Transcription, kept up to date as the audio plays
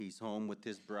He's home with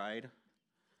his bride.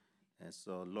 And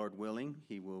so, Lord willing,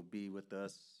 he will be with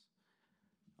us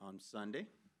on Sunday.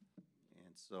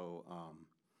 And so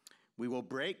we will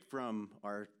break from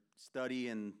our study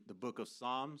in the book of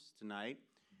Psalms tonight.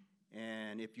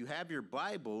 And if you have your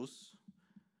Bibles,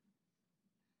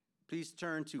 please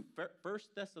turn to 1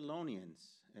 Thessalonians.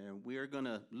 And we are going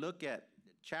to look at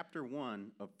chapter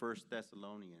 1 of 1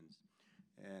 Thessalonians.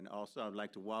 And also, I'd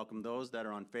like to welcome those that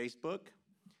are on Facebook.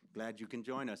 Glad you can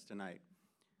join us tonight.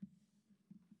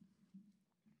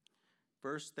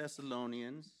 1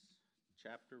 Thessalonians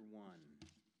chapter 1.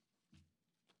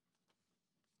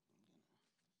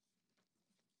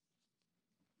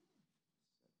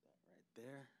 Set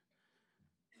that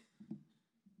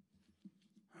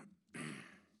right there.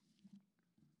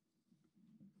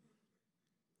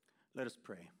 Let us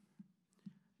pray.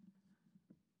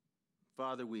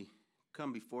 Father, we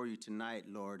come before you tonight,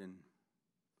 Lord, and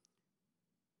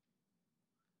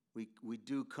we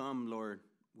do come, Lord,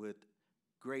 with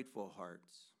grateful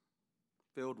hearts,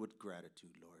 filled with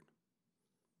gratitude, Lord,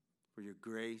 for your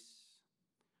grace,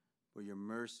 for your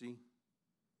mercy,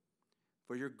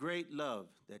 for your great love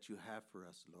that you have for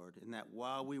us, Lord, and that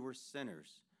while we were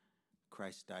sinners,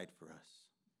 Christ died for us.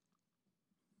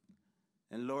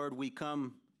 And Lord, we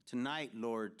come tonight,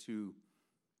 Lord, to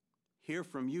hear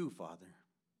from you, Father.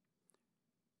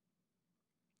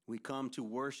 We come to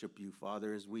worship you,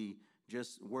 Father, as we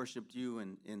just worshiped you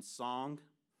in song.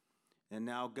 And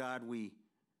now, God, we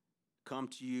come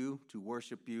to you to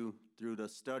worship you through the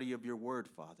study of your word,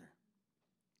 Father.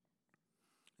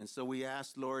 And so we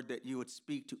ask, Lord, that you would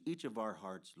speak to each of our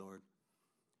hearts, Lord.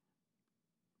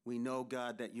 We know,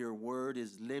 God, that your word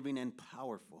is living and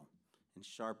powerful and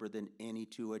sharper than any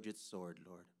two-edged sword,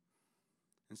 Lord.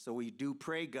 And so we do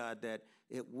pray, God, that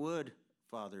it would,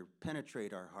 Father,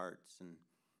 penetrate our hearts and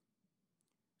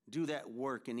do that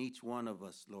work in each one of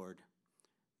us, Lord,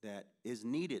 that is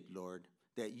needed, Lord,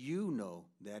 that you know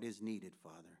that is needed,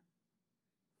 Father.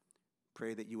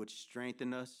 Pray that you would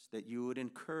strengthen us, that you would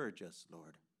encourage us,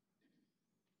 Lord.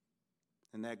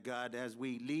 And that, God, as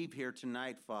we leave here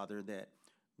tonight, Father, that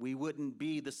we wouldn't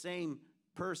be the same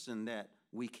person that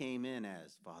we came in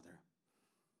as, Father.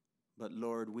 But,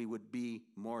 Lord, we would be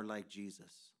more like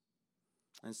Jesus.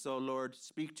 And so, Lord,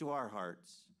 speak to our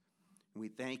hearts. We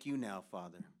thank you now,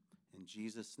 Father. In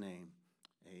Jesus' name,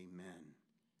 amen.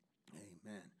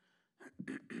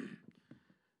 Amen.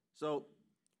 So,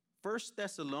 1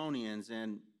 Thessalonians,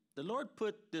 and the Lord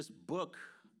put this book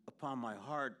upon my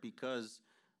heart because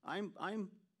I'm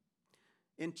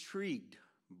intrigued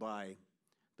by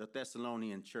the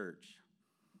Thessalonian church.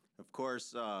 Of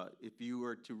course, if you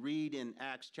were to read in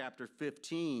Acts chapter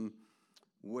 15,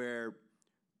 where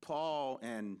Paul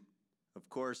and, of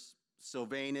course,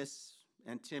 Silvanus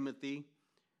and Timothy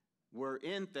were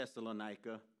in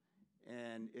Thessalonica,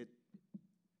 and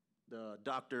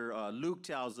Dr. Luke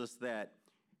tells us that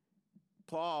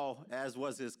Paul, as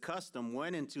was his custom,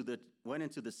 went into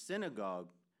the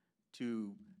synagogue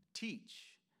to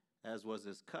teach, as was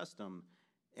his custom,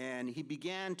 and he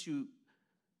began to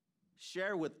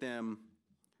share with them.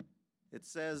 It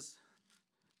says,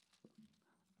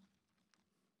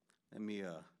 let me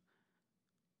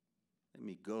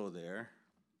go there.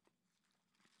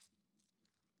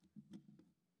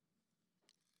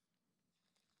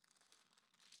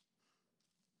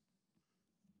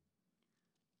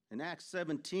 In Acts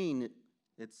 17,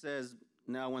 it says,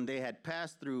 now when they had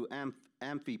passed through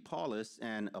Amphipolis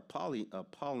and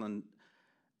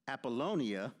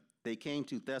Apollonia, they came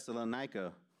to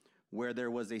Thessalonica, where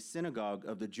there was a synagogue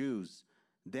of the Jews.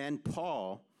 Then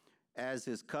Paul, as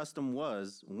his custom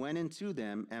was, went into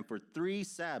them and for 3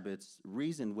 Sabbaths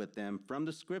reasoned with them from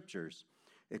the Scriptures,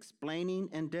 explaining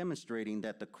and demonstrating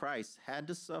that the Christ had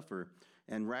to suffer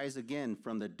and rise again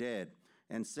from the dead,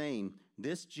 and saying,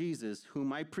 this Jesus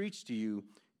whom I preach to you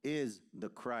is the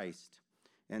Christ.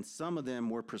 And some of them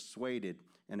were persuaded,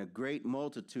 and a great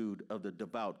multitude of the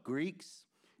devout Greeks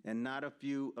and not a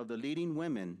few of the leading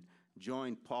women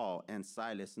joined Paul and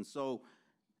Silas. And so,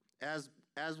 as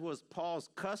was Paul's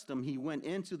custom, he went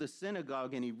into the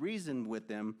synagogue and he reasoned with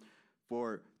them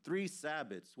for 3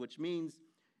 Sabbaths, which means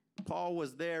Paul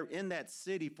was there in that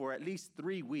city for at least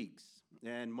 3 weeks.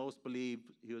 And most believe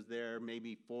he was there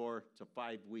maybe 4 to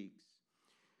 5 weeks.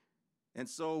 And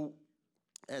so,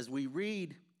 as we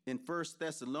read in 1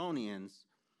 Thessalonians,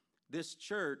 this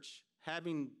church,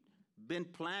 having been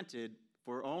planted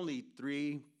for only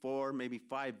 3, 4, maybe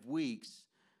 5 weeks,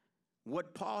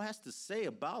 what Paul has to say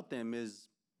about them is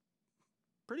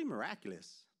pretty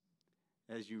miraculous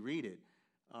as you read it.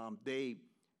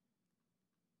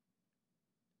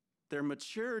 Their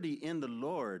maturity in the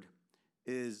Lord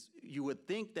is you would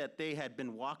think that they had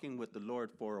been walking with the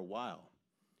Lord for a while.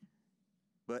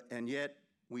 And yet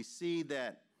we see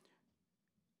that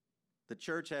the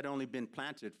church had only been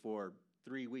planted for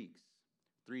 3 weeks,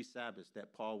 3 Sabbaths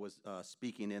that Paul was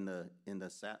speaking in the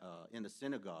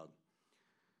synagogue.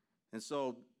 And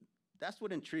so that's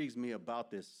what intrigues me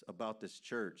about this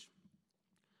church.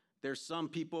 There's some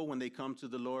people, when they come to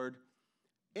the Lord,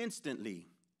 instantly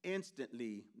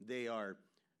they are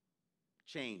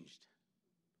changed.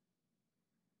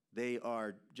 They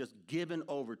are just given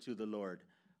over to the Lord.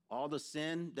 All the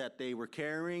sin that they were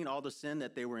carrying, all the sin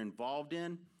that they were involved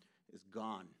in is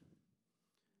gone.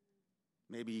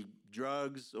 Maybe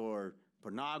drugs or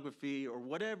pornography or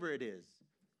whatever it is.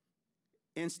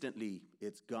 Instantly,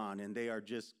 it's gone, and they are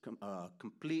just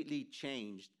completely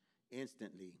changed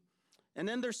instantly. And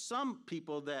then there's some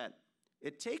people that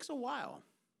it takes a while.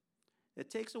 It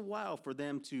takes a while for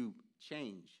them to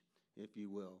change, if you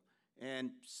will.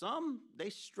 And some, they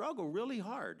struggle really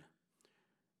hard.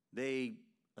 They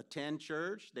attend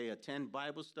church, they attend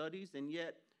Bible studies, and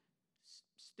yet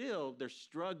still they're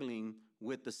struggling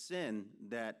with the sin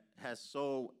that has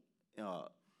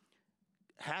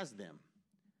them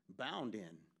bound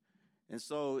in. And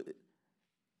so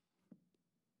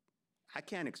I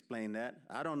can't explain that.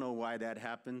 I don't know why that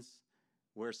happens,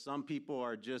 where some people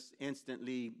are just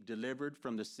instantly delivered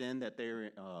from the sin that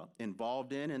they're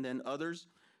involved in, and then others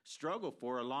struggle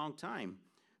for a long time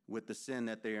with the sin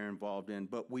that they are involved in.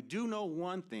 But we do know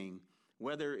one thing,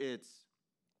 whether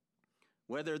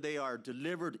they are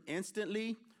delivered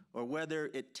instantly or whether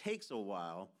it takes a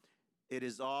while, it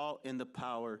is all in the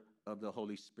power of the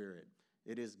Holy Spirit.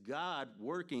 It is God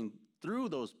working through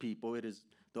those people. It is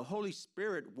the Holy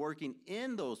Spirit working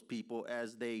in those people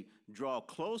as they draw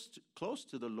close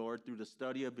to the Lord through the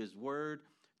study of His Word,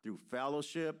 through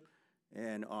fellowship,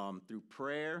 and through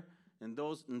prayer, and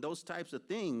those types of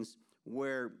things,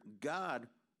 where God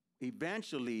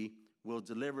eventually will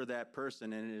deliver that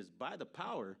person. And it is by the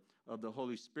power of the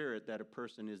Holy Spirit that a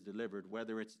person is delivered,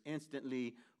 whether it's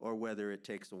instantly or whether it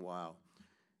takes a while.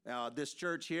 This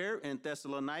church here in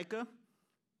Thessalonica,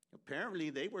 apparently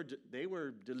they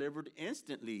were delivered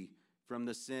instantly from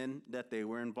the sin that they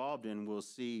were involved in. We'll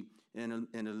see in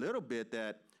a little bit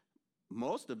that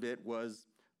most of it was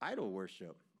idol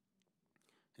worship.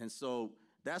 And so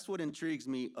that's what intrigues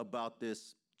me about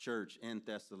this church in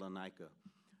Thessalonica.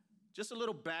 Just a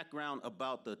little background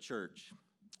about the church.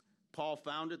 Paul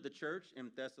founded the church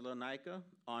in Thessalonica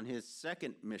on his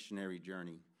second missionary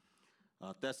journey.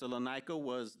 Thessalonica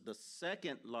was the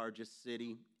second largest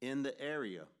city in the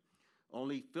area.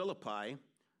 Only Philippi,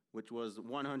 which was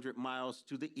 100 miles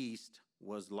to the east,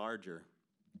 was larger.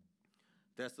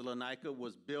 Thessalonica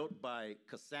was built by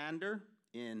Cassander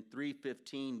in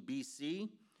 315 BC,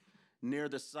 near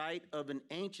the site of an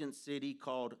ancient city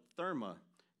called Therma,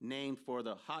 named for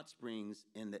the hot springs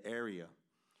in the area.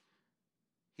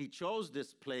 He chose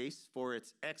this place for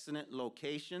its excellent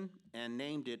location and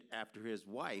named it after his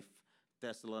wife,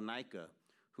 Thessalonica,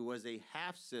 who was a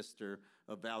half-sister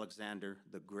of Alexander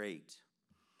the Great.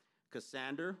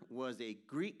 Cassander was a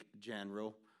Greek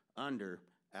general under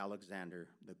Alexander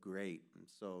the Great. And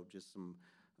so just some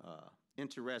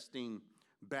interesting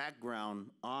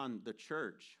background on the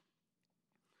church.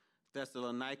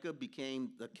 Thessalonica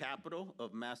became the capital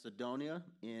of Macedonia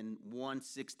in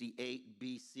 168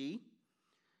 BC.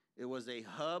 It was a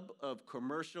hub of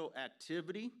commercial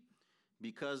activity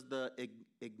because the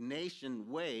Egnatian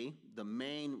Way, the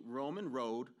main Roman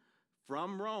road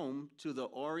from Rome to the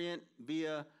Orient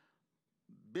via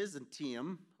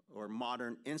Byzantium, or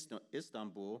modern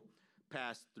Istanbul,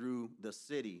 passed through the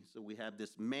city. So we have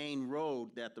this main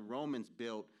road that the Romans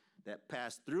built that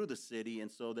passed through the city,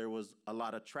 and so there was a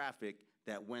lot of traffic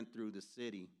that went through the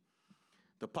city.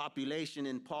 The population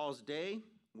in Paul's day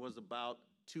was about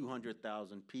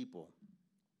 200,000 people.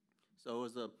 So it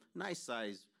was a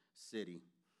nice-sized city.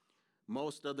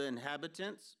 Most of the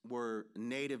inhabitants were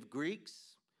native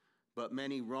Greeks, but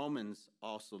many Romans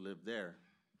also lived there.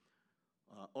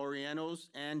 Orientals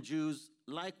and Jews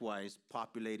likewise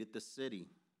populated the city.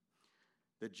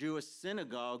 The Jewish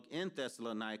synagogue in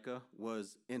Thessalonica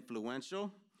was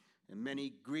influential, and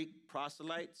many Greek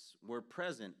proselytes were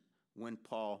present when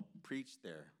Paul preached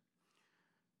there.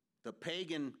 The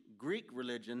pagan Greek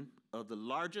religion of the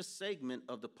largest segment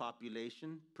of the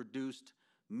population produced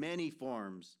many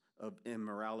forms of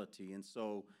immorality, and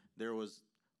so there was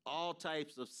all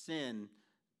types of sin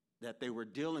that they were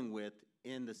dealing with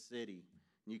in the city.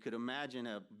 You could imagine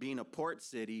being a port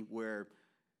city where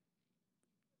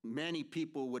many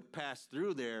people would pass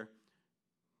through there.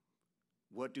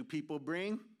 What do people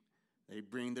bring? They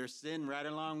bring their sin right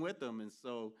along with them. And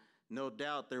so no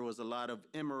doubt there was a lot of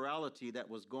immorality that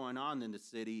was going on in the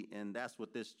city, and that's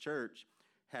what this church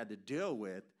had to deal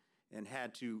with and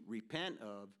had to repent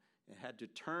of and had to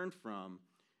turn from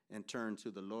and turn to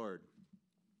the Lord.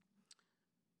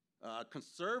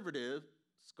 Conservative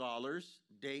scholars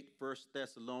date 1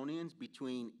 Thessalonians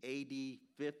between AD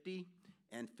 50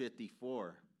 and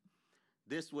 54.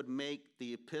 This would make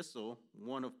the epistle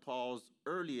one of Paul's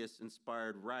earliest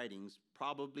inspired writings,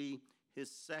 probably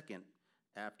his second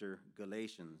after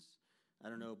Galatians. I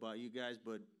don't know about you guys,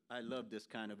 but I love this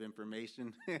kind of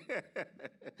information.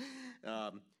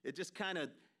 It just kind of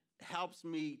helps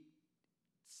me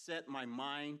set my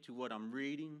mind to what I'm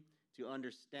reading, to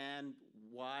understand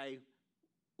why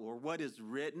or what is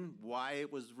written, why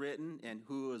it was written, and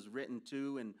who it was written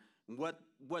to, and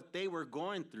what they were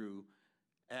going through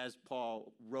as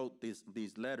Paul wrote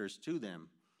these letters to them.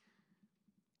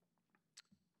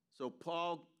 So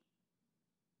Paul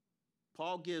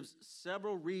gives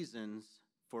several reasons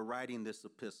for writing this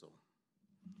epistle.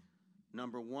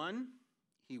 Number one,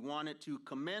 he wanted to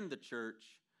commend the church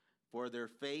for their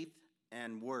faith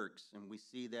and works. And we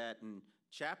see that in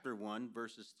chapter 1,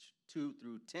 verses 2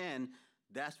 through 10.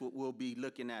 That's what we'll be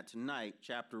looking at tonight,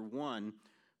 chapter 1,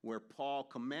 where Paul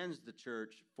commends the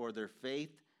church for their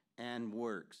faith and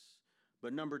works.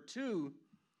 But number two,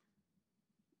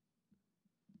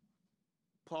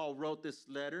 Paul wrote this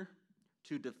letter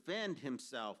to defend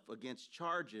himself against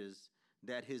charges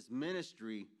that his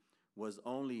ministry was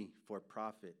only for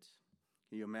profit.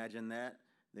 Can you imagine that?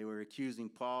 They were accusing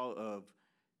Paul of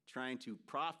trying to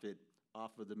profit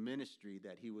off of the ministry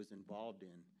that he was involved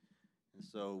in. And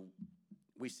so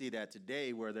we see that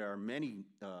today where there are many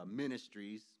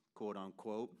ministries, quote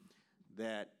unquote,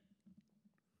 that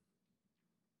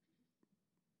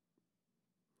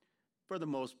for the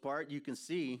most part, you can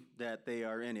see that they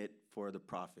are in it for the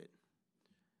profit.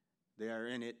 They are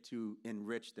in it to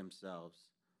enrich themselves.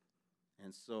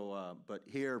 And so, but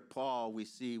here Paul, we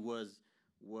see, was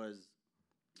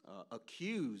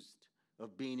accused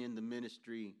of being in the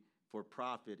ministry for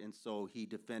profit, and so he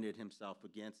defended himself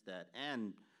against that,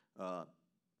 and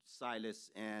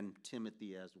Silas and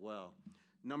Timothy as well.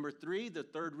 Number three, the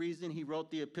third reason he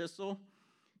wrote the epistle,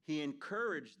 he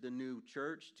encouraged the new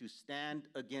church to stand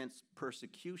against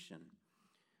persecution.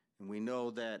 And we know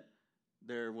that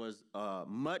there was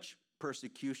much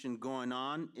persecution going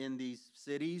on in these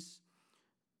cities.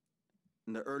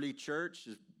 In the early church,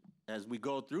 as we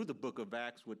go through the book of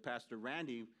Acts with Pastor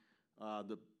Randy,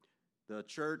 the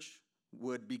church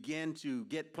would begin to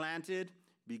get planted,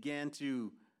 began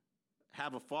to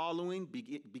have a following,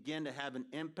 begin to have an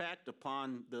impact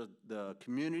upon the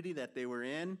community that they were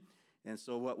in. And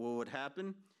so what would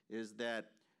happen is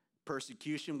that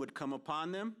persecution would come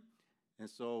upon them. And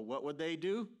so what would they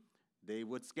do? They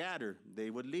would scatter.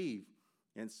 They would leave.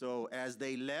 And so as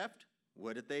they left,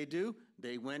 what did they do?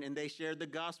 They went and they shared the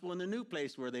gospel in the new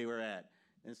place where they were at.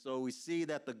 And so we see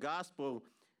that the gospel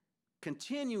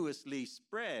continuously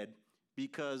spread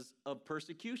because of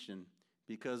persecution,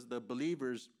 because the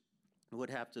believers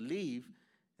would have to leave,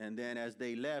 and then as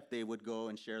they left, they would go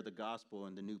and share the gospel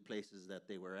in the new places that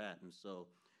they were at. And so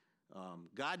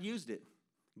God used it.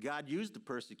 God used the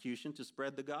persecution to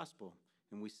spread the gospel,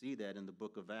 and we see that in the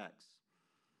book of Acts.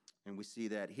 And we see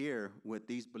that here with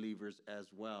these believers as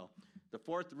well. The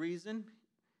fourth reason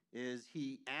is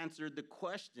he answered the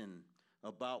question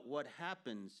about what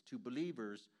happens to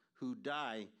believers who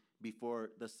die before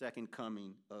the second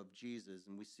coming of Jesus.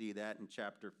 And we see that in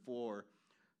chapter 4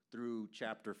 through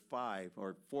chapter 5,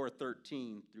 or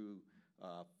 4:13 through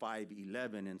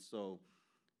 5:11. And so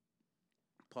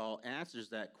Paul answers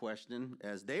that question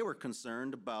as they were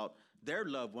concerned about their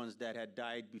loved ones that had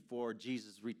died before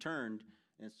Jesus returned.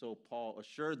 And so Paul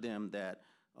assured them that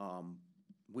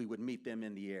we would meet them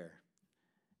in the air.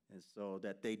 And so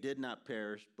that they did not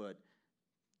perish, but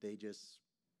they just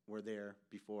were there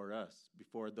before us,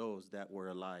 before those that were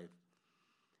alive.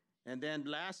 And then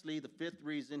lastly, the fifth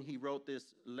reason he wrote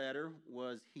this letter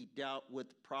was he dealt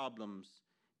with problems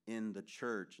in the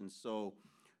church. And so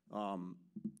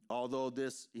although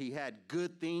he had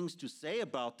good things to say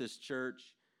about this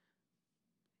church,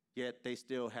 yet they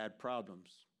still had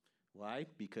problems. Why?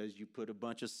 Because you put a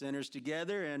bunch of sinners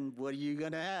together, and what are you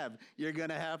going to have? You're going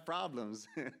to have problems.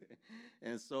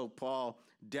 And so Paul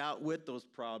dealt with those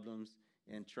problems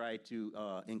and tried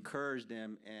to encourage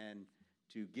them and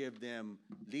to give them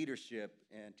leadership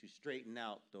and to straighten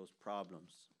out those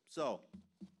problems. So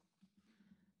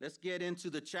let's get into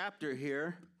the chapter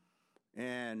here.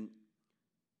 And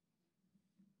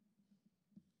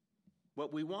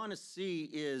what we want to see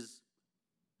is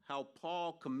how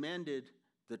Paul commended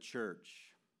the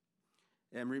church.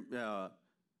 And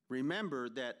remember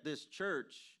that this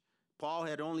church, Paul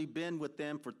had only been with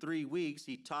them for 3 weeks.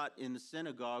 He taught in the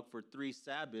synagogue for 3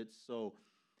 Sabbaths. So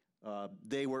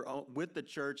they were with the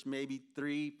church maybe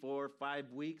 3, 4,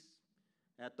 5 weeks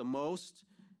at the most.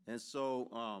 And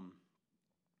so,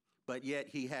 but yet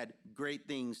he had great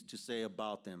things to say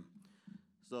about them.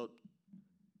 So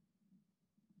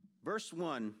verse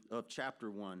 1 of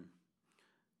chapter 1,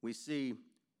 we see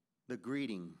the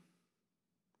greeting.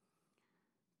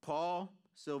 Paul,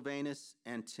 Silvanus,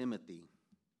 and Timothy,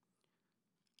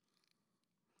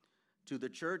 to the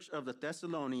church of the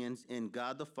Thessalonians in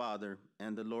God the Father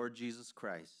and the Lord Jesus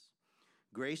Christ,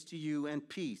 grace to you and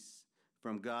peace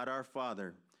from God our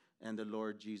Father and the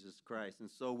Lord Jesus Christ. And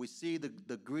so we see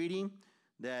the greeting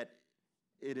that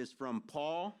it is from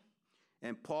Paul,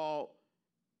 and Paul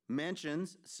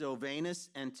mentions Silvanus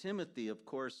and Timothy. Of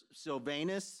course,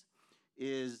 Silvanus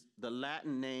is the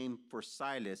Latin name for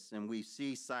Silas, and we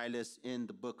see Silas in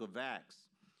the book of Acts.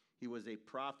 He was a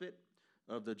prophet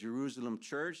of the Jerusalem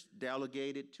church,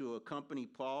 delegated to accompany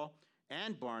Paul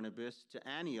and Barnabas to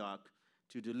Antioch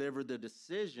to deliver the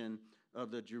decision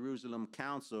of the Jerusalem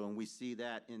council, and we see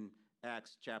that in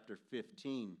Acts chapter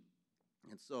 15.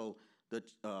 And so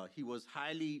he was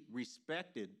highly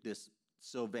respected. This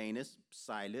Silvanus,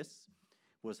 Silas,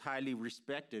 was highly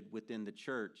respected within the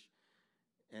church.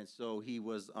 And so he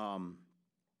was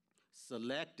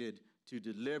selected to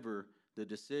deliver the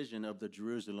decision of the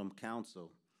Jerusalem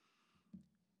council.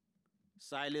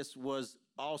 Silas was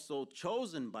also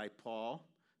chosen by Paul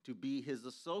to be his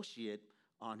associate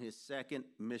on his second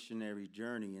missionary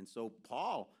journey. And so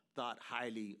Paul thought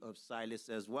highly of Silas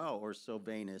as well, or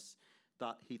Silvanus.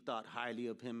 He thought highly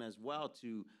of him as well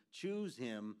to choose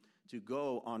him to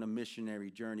go on a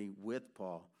missionary journey with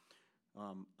Paul.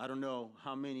 I don't know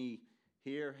how many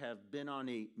here have been on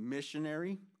a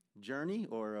missionary journey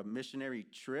or a missionary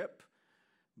trip,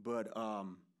 but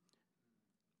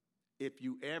if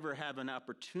you ever have an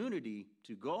opportunity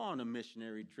to go on a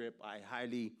missionary trip, I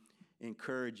highly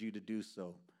encourage you to do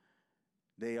so.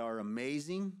 They are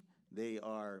amazing. They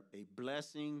are a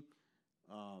blessing.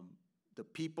 The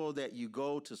people that you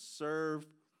go to serve,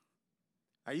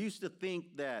 I used to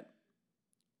think that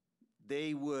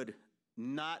they would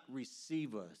not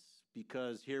receive us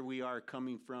because here we are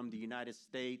coming from the United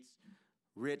States,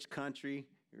 rich country,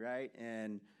 right?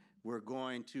 And we're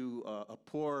going to a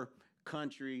poor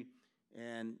country,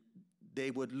 and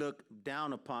they would look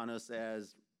down upon us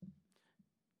as,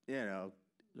 you know,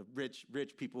 the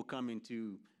rich people coming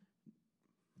to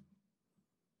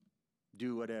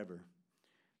do whatever.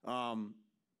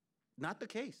 Not the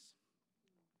case.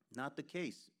 Not the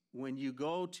case. When you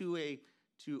go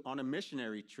on a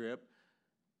missionary trip,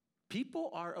 people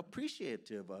are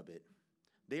appreciative of it.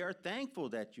 They are thankful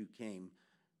that you came.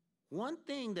 One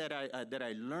thing that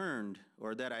I learned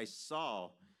or that I saw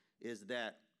is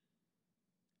that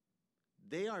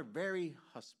they are very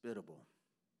hospitable.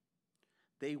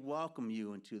 They welcome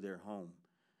you into their home.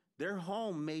 Their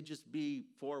home may just be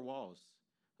 4 walls,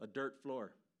 a dirt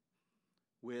floor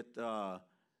with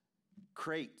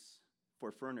crates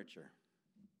for furniture,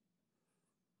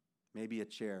 maybe a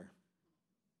chair.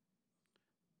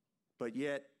 But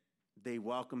yet, they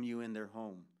welcome you in their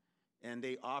home, and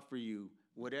they offer you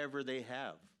whatever they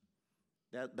have.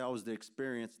 That was the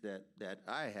experience that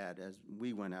I had as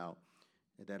we went out,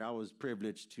 that I was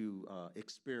privileged to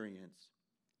experience.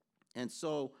 And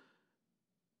so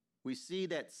we see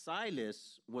that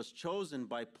Silas was chosen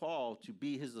by Paul to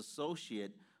be his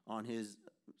associate on his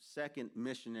second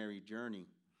missionary journey.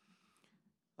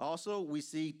 Also, we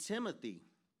see Timothy.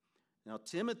 Now,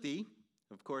 Timothy,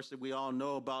 of course, we all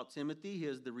know about Timothy. He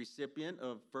is the recipient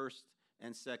of 1st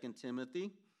and 2nd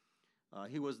Timothy.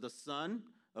 He was the son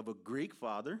of a Greek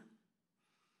father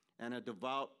and a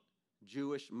devout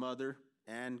Jewish mother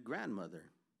and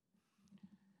grandmother.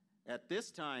 At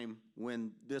this time,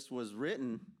 when this was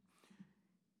written,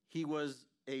 he was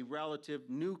a relative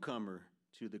newcomer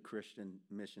to the Christian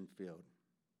mission field.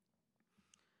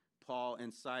 Paul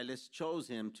and Silas chose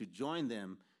him to join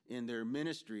them in their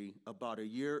ministry about a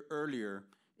year earlier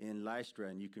in Lystra,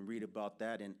 and you can read about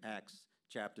that in Acts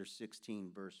chapter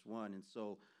 16, verse 1. And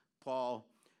so Paul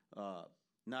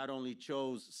not only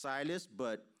chose Silas,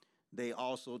 but they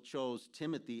also chose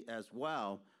Timothy as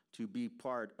well to be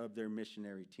part of their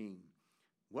missionary team.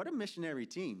 What a missionary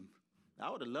team. I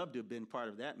would have loved to have been part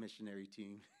of that missionary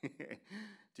team.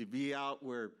 To be out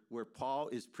where Paul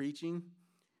is preaching,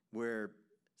 where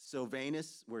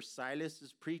Silas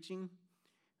is preaching.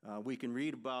 We can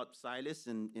read about Silas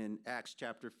in Acts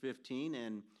chapter 15,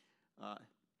 and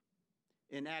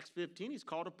in Acts 15, he's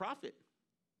called a prophet.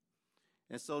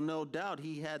 And so no doubt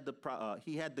he had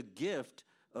the gift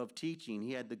of teaching.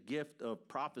 He had the gift of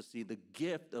prophecy, the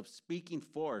gift of speaking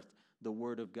forth the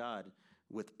word of God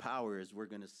with power, as we're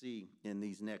going to see in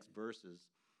these next verses.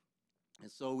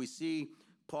 And so we see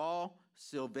Paul,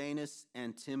 Silvanus,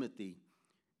 and Timothy.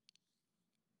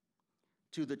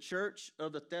 To the church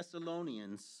of the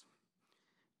Thessalonians,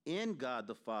 in God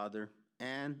the Father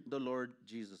and the Lord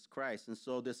Jesus Christ. And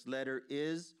so this letter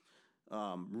is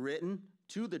written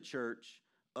to the church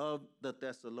of the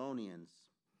Thessalonians.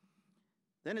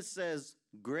 Then it says,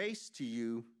 grace to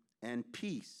you and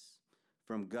peace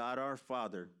from God our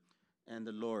Father and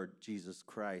the Lord Jesus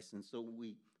Christ. And so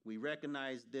we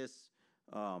recognize this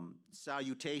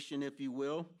salutation, if you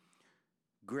will.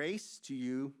 Grace to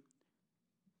you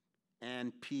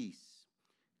and peace.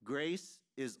 Grace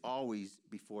is always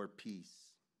before peace.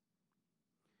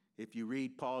 If you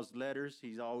read Paul's letters,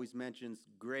 he always mentions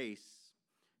grace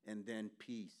and then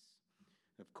peace.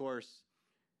 Of course,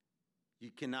 you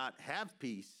cannot have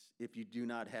peace if you do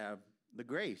not have the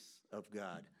grace of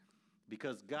God,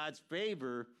 because God's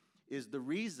favor is the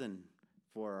reason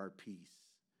for our peace.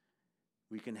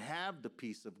 We can have the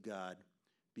peace of God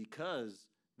because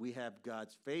we have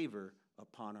God's favor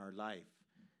upon our life.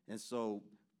 And so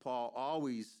Paul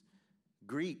always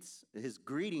greets, his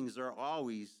greetings are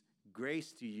always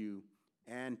grace to you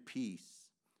and peace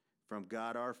from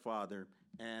God our Father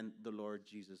and the Lord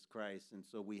Jesus Christ. And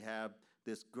so we have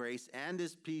this grace and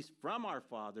this peace from our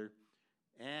Father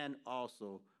and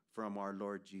also from our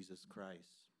Lord Jesus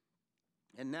Christ.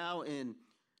 And now in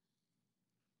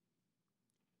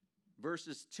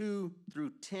verses 2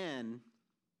 through 10,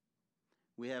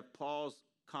 we have Paul's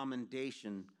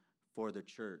commendation for the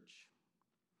church.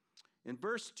 In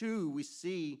verse 2, we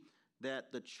see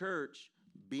that the church,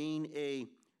 being a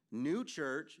new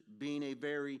church, being a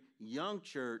very young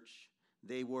church,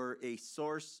 they were a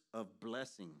source of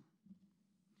blessing.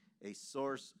 A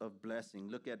source of blessing.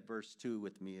 Look at verse 2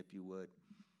 with me, if you would.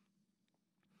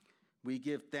 We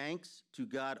give thanks to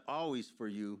God always for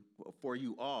you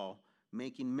all,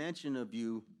 making mention of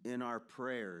you in our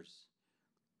prayers.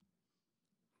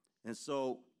 And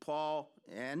so Paul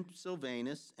and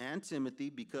Silvanus and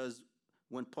Timothy, because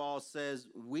when Paul says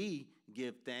we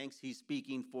give thanks, he's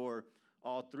speaking for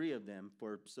all three of them,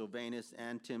 for Silvanus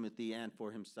and Timothy and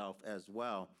for himself as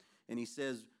well. And he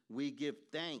says, we give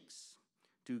thanks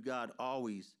to God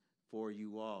always for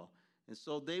you all. And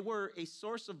so they were a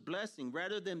source of blessing.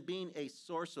 Rather than being a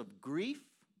source of grief,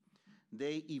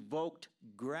 they evoked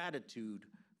gratitude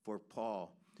for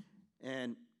Paul.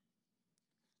 And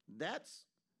that's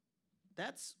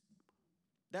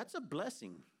a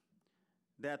blessing,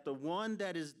 that the one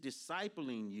that is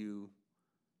discipling you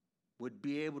would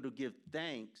be able to give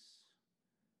thanks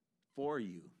for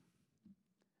you.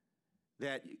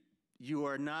 That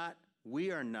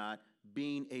we are not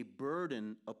being a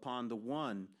burden upon the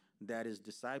one that is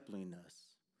discipling us.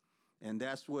 And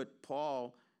that's what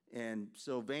Paul and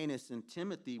Silvanus and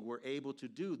Timothy were able to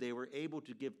do. They were able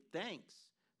to give thanks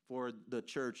for the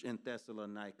church in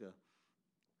Thessalonica.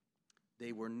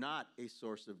 They were not a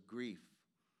source of grief.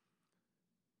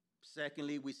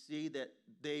 Secondly, we see that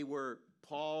they were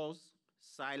Paul's,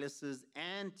 Silas's,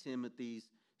 and Timothy's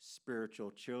spiritual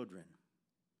children.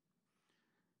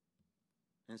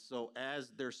 And so as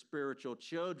their spiritual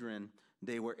children,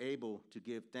 they were able to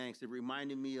give thanks. It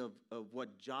reminded me of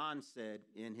what John said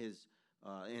in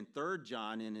 3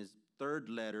 John, in his third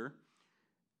letter,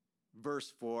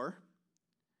 verse 4.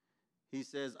 He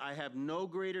says, I have no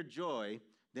greater joy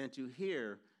than to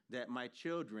hear that my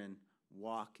children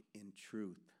walk in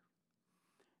truth.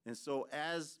 And so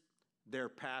as their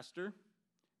pastor,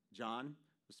 John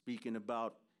was speaking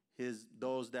about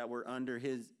those that were under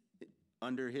his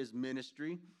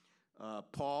ministry,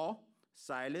 Paul,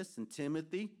 Silas, and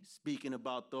Timothy, speaking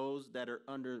about those that are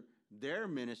under their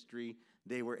ministry,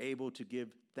 they were able to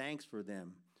give thanks for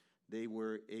them. They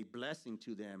were a blessing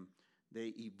to them.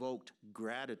 They evoked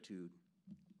gratitude.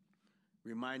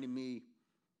 Reminding me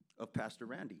of Pastor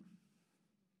Randy.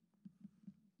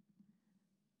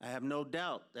 I have no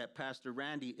doubt that Pastor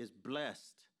Randy is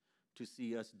blessed to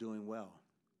see us doing well.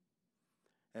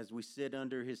 As we sit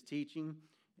under his teaching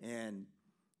and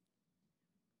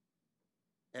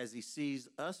as he sees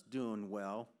us doing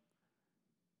well,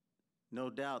 no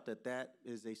doubt that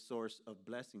is a source of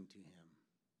blessing to him.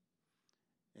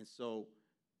 And so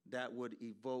that would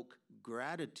evoke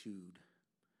gratitude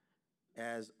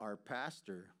as our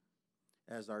pastor,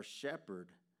 as our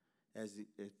shepherd,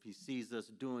 if he sees us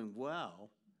doing well,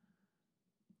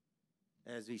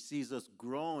 as he sees us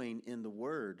growing in the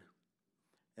word,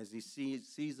 as he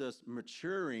sees us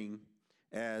maturing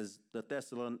as the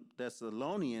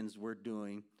Thessalonians were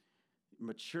doing,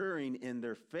 maturing in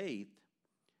their faith,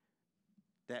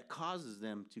 that causes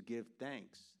them to give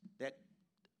thanks. That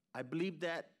I believe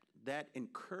that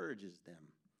encourages them,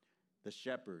 the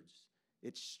shepherds.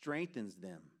 It strengthens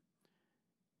them.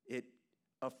 It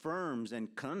affirms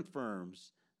and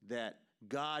confirms that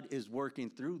God is working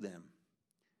through them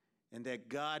and that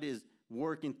God is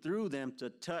working through them to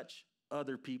touch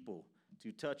other people,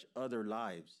 to touch other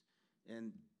lives.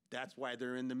 And that's why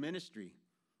they're in the ministry,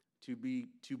 to be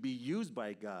used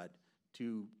by God,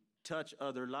 to touch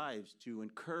other lives, to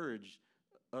encourage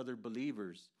other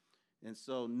believers. And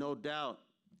so no doubt,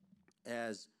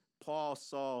 as Paul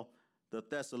saw the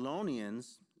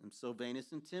Thessalonians, and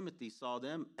Silvanus and Timothy saw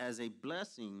them as a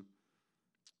blessing,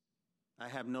 I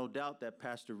have no doubt that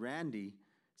Pastor Randy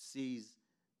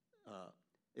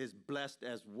is blessed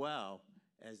as well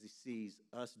as he sees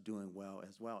us doing well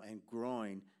as well and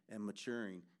growing and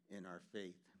maturing in our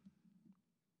faith.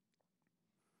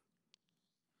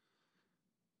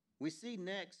 We see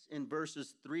next in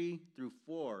verses 3 through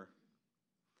 4,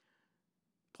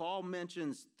 Paul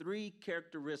mentions 3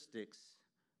 characteristics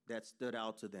that stood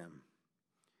out to them.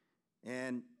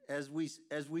 And as we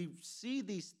see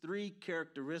these 3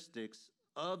 characteristics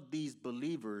of these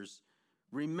believers,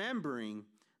 remembering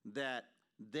that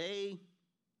they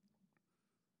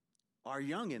are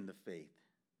young in the faith,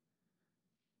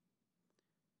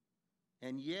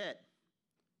 and yet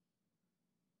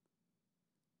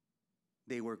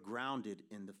they were grounded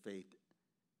in the faith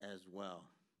as well.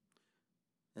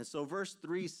 And so verse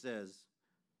 3 says,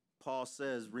 Paul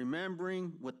says,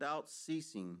 remembering without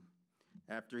ceasing,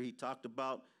 after he talked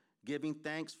about giving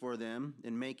thanks for them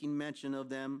and making mention of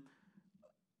them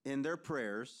in their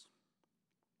prayers,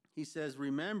 he says,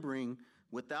 remembering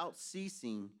without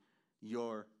ceasing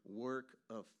your work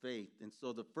of faith. And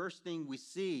so the first thing we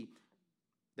see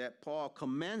that Paul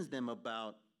commends them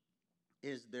about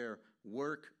is their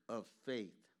work of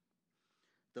faith.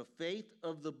 The faith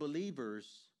of the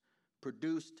believers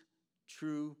produced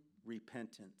true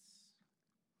repentance.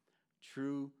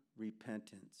 True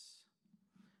repentance.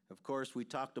 Of course, we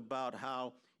talked about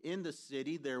how in the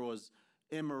city there was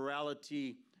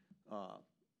immorality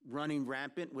running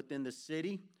rampant within the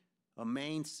city, a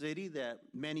main city that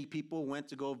many people went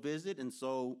to go visit, and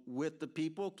so with the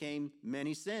people came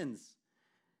many sins.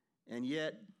 And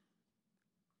yet,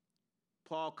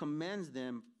 Paul commends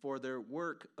them for their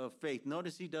work of faith.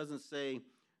 Notice he doesn't say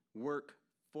work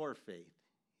for faith.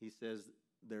 He says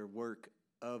their work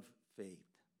of faith.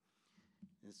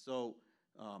 And so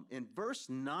in verse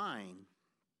 9,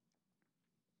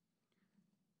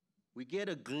 we get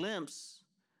a glimpse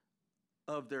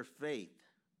of their faith,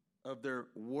 of their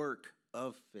work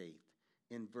of faith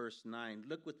in verse 9.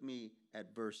 Look with me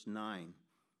at verse 9.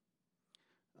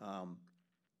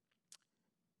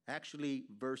 Actually,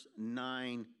 verse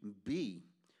 9b,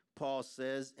 Paul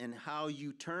says, and how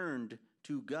you turned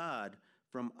to God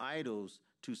from idols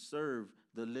to serve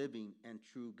the living and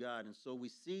true God. And so we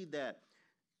see that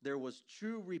there was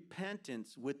true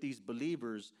repentance with these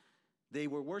believers. They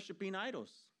were worshiping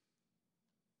idols.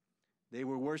 They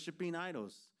were worshiping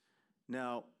idols.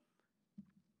 Now,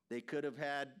 they could have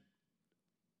had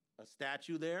a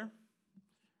statue there.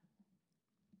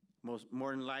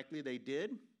 More than likely they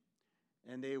did.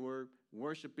 And they were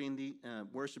worshiping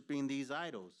these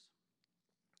idols.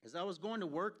 As I was going to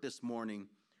work this morning,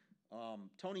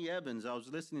 Tony Evans, I was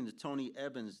listening to Tony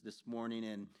Evans this morning,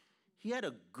 and he had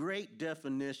a great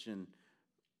definition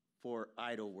for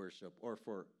idol worship or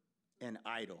for an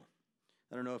idol.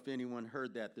 I don't know if anyone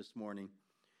heard that this morning,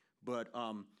 but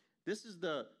this is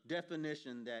the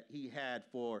definition that he had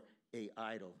for an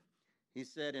idol. He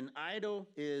said, an idol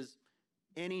is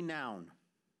any noun,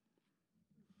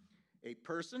 a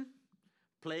person,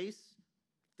 place,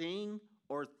 thing,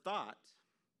 or thought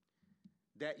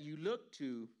that you look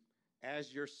to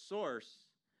as your source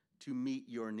to meet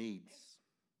your needs.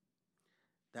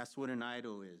 That's what an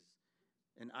idol is.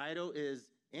 An idol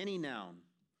is any noun,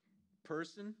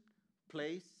 person,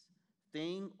 place,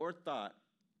 thing, or thought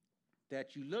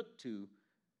that you look to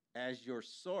as your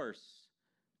source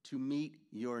to meet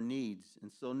your needs.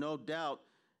 And so no doubt,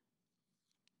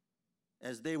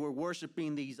 as they were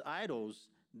worshiping these idols,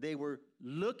 they were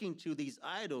looking to these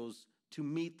idols to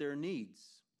meet their needs.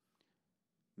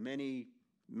 Many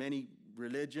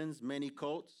religions, many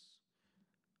cults,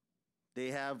 they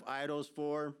have idols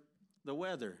for the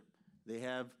weather. They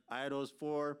have idols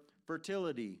for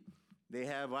fertility. They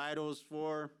have idols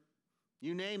for,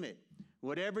 you name it.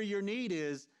 Whatever your need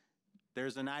is,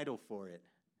 there's an idol for it.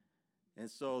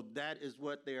 And so that is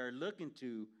what they are looking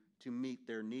to meet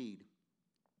their need.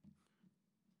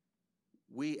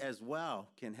 We as well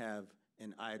can have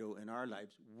an idol in our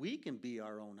lives. We can be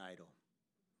our own idol.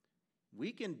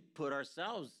 we can put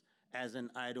ourselves as an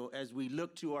idol as we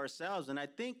look to ourselves. And I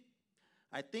think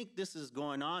this is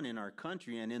going on in our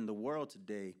country and in the world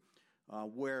today,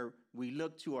 where we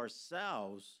look to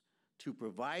ourselves to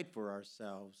provide for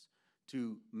ourselves,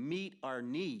 to meet our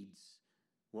needs.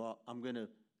 Well, I'm going to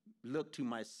look to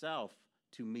myself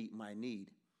to meet my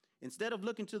need, instead of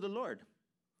looking to the Lord,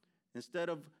 instead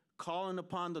of calling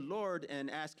upon the Lord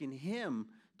and asking him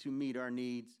to meet our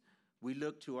needs. We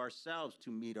look to ourselves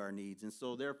to meet our needs. And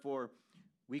so therefore,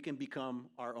 we can become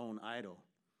our own idol.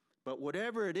 But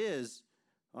whatever it is,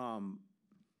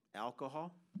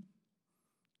 alcohol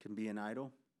can be an idol.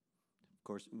 Of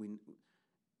course, the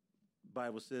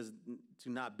Bible says to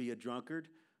not be a drunkard,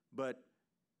 but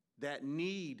that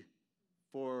need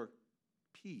for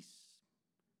peace,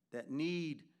 that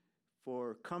need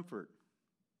for comfort.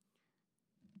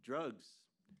 Drugs.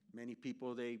 Many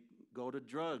people, they go to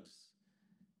drugs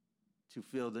to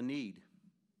fill the need.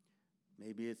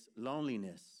 Maybe it's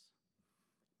loneliness.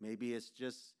 Maybe it's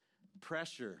just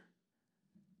pressure.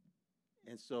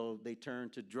 And so they turn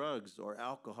to drugs or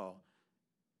alcohol.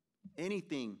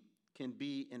 Anything can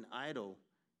be an idol,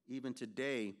 even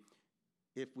today,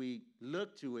 if we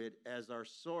look to it as our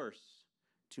source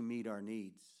to meet our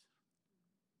needs.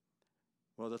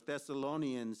 Well, the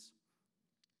Thessalonians,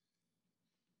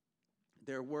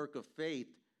 their work of faith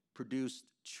produced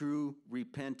true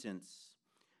repentance.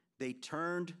 They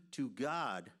turned to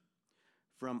God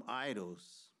from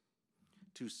idols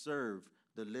to serve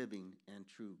the living and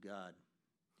true God.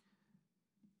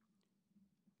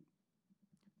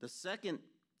 The second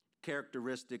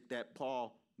characteristic that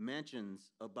Paul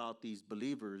mentions about these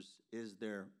believers is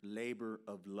their labor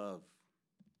of love.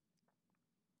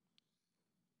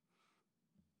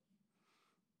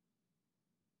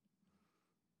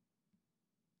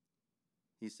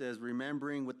 He says,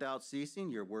 remembering without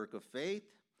ceasing your work of faith,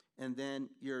 and then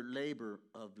your labor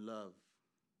of love.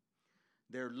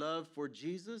 Their love for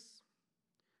Jesus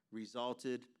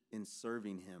resulted in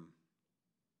serving him.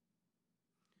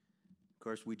 Of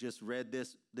course, we just read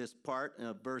this part,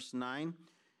 verse 9.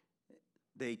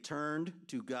 They turned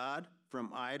to God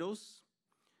from idols,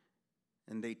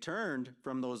 and they turned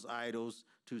from those idols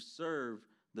to serve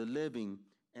the living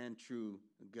and true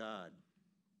God.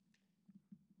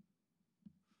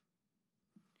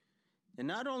 And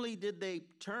not only did they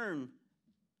turn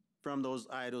from those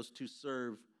idols to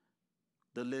serve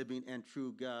the living and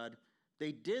true God,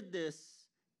 they did this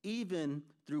even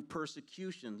through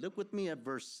persecution. Look with me at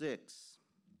verse 6.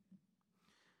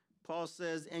 Paul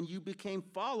says, and you became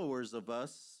followers of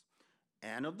us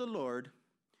and of the Lord,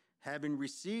 having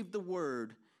received the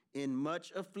word in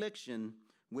much affliction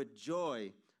with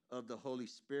joy of the Holy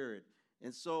Spirit.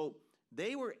 And so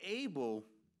they were able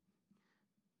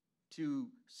to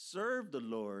serve the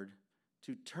Lord,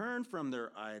 to turn from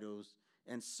their idols,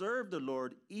 and serve the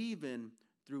Lord even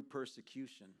through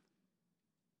persecution.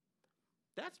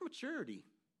 That's maturity.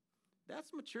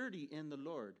 That's maturity in the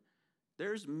Lord.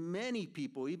 There's many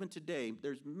people, even today,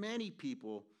 there's many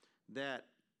people that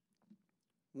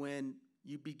when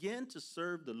you begin to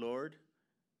serve the Lord,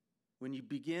 when you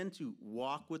begin to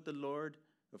walk with the Lord,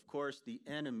 of course, the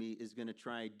enemy is going to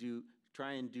try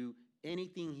and do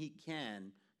anything he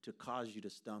can to cause you to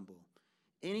stumble.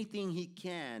 Anything he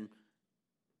can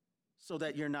so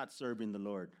that you're not serving the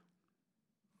Lord.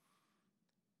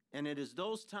 And it is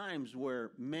those times where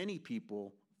many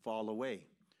people fall away,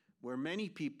 where many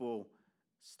people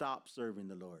stop serving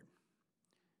the Lord.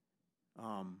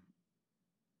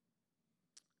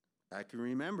 I can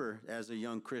remember as a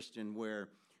young Christian where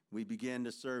we began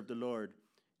to serve the Lord,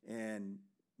 and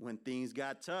when things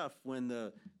got tough, when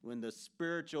the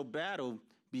spiritual battle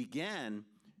began,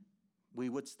 we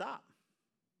would stop.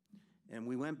 And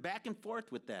we went back and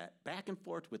forth with that.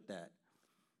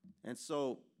 And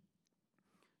so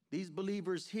these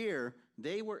believers here,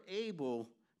 they were able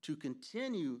to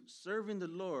continue serving the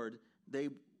Lord.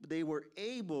 They were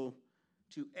able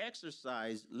to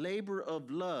exercise labor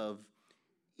of love,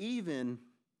 even,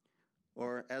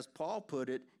 or as Paul put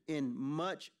it, in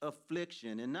much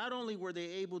affliction. And not only were they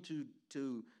able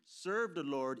to serve the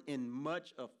Lord in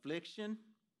much affliction,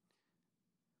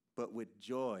 but with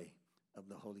joy of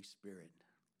the Holy Spirit.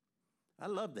 I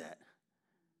love that.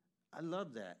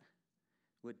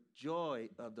 With joy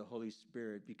of the Holy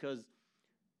Spirit, because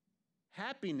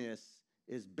happiness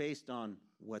is based on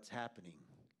what's happening,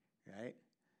 right?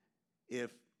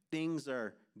 If things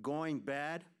are going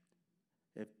bad,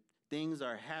 if things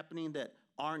are happening that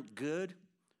aren't good,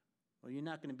 well, you're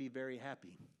not going to be very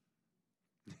happy,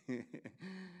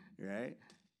 right?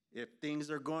 If things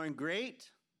are going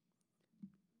great, you're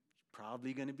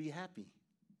probably going to be happy.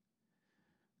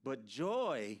 But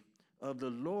joy of the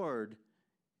Lord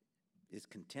is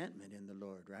contentment in the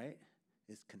Lord, right?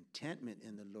 Is contentment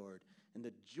in the Lord. And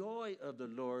the joy of the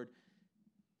Lord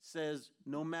says,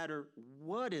 no matter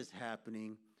what is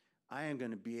happening, I am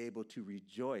going to be able to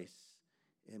rejoice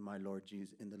in my Lord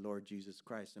Jesus, in the Lord Jesus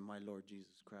Christ, in my Lord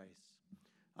Jesus Christ.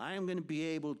 I am going to be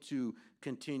able to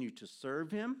continue to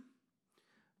serve him.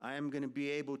 I am going to be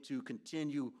able to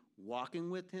continue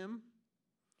walking with him,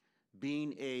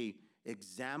 being an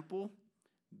example,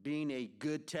 being a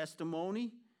good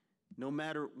testimony, no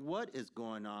matter what is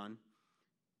going on,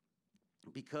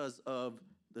 because of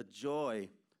the joy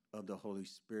of the Holy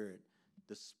Spirit,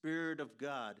 the Spirit of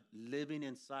God living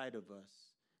inside of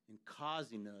us and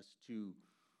causing us to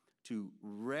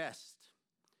rest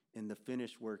in the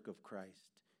finished work of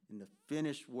Christ, in the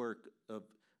finished work of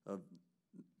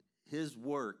his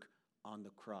work on the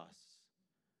cross,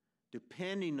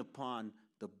 depending upon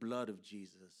the blood of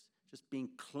Jesus, just being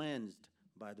cleansed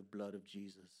by the blood of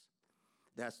Jesus.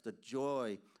 That's the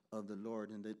joy of the Lord.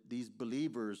 And these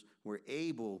believers were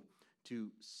able to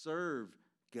serve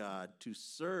God, to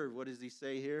serve, what does he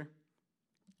say here?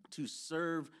 To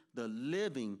serve the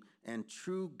living and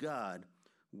true God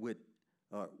with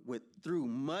through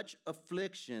much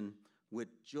affliction with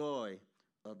joy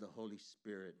of the Holy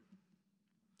Spirit.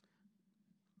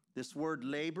 This word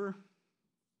labor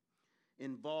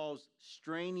involves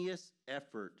strenuous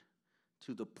effort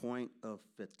to the point of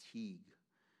fatigue.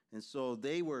 And so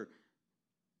they were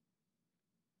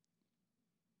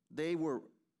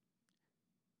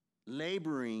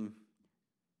laboring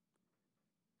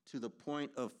to the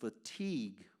point of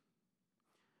fatigue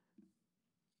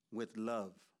with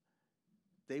love.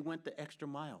 They went the extra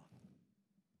mile.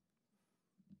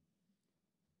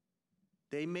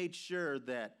 They made sure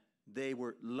that they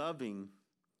were loving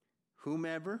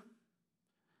whomever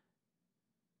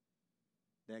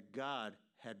that God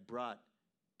had brought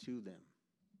to them.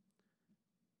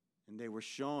 And they were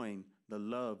showing the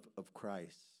love of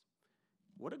Christ.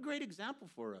 What a great example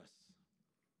for us.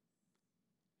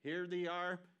 Here they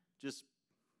are,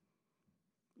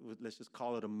 let's just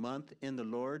call it a month in the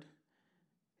Lord,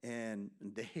 and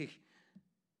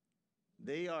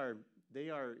they are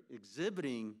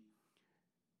exhibiting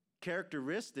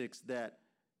characteristics that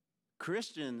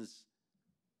Christians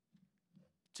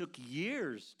took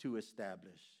years to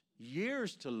establish,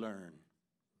 years to learn,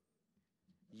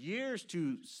 years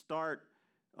to start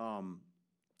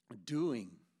doing.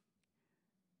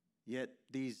 Yet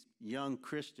these young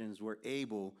Christians were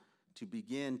able to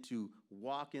begin to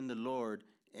walk in the Lord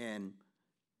and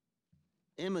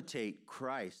imitate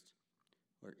Christ,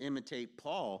 or imitate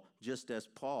Paul, just as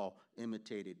Paul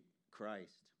imitated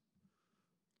Christ.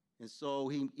 And so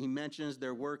he mentions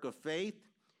their work of faith,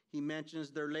 he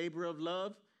mentions their labor of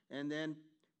love, and then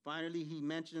finally he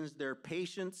mentions their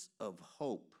patience of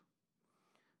hope.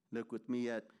 Look with me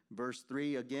at verse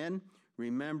 3 again.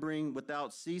 Remembering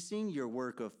without ceasing your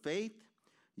work of faith,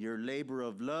 your labor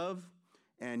of love,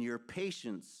 and your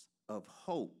patience of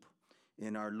hope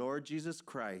in our Lord Jesus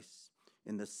Christ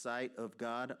in the sight of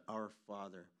God our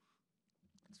Father.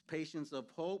 It's patience of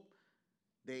hope.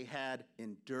 They had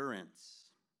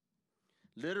endurance.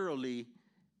 Literally,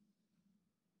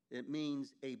 it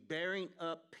means a bearing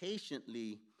up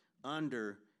patiently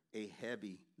under a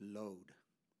heavy load.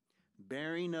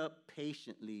 Bearing up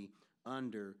patiently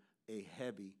under a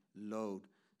heavy load.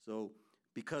 So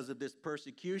because of this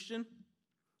persecution,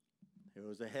 there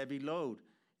was a heavy load.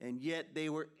 And yet they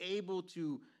were able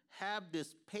to have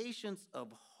this patience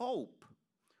of hope.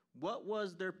 What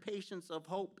was their patience of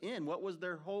hope in? What was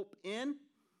their hope in?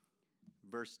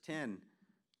 Verse 10.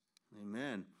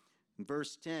 Amen.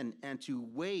 Verse 10, and to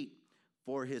wait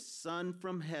for his Son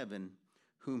from heaven,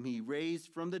 whom he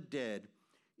raised from the dead,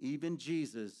 even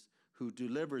Jesus, who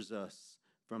delivers us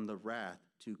from the wrath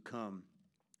to come.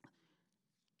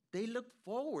 They looked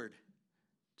forward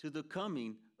to the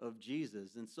coming of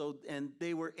Jesus. And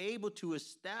they were able to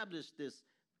establish this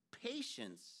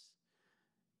patience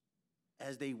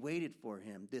as they waited for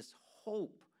him, this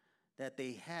hope that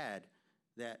they had,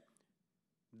 that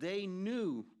they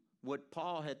knew what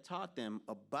Paul had taught them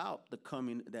about the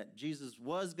coming, that Jesus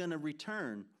was going to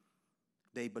return.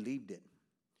 They believed it,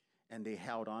 and they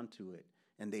held on to it,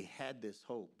 and they had this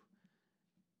hope.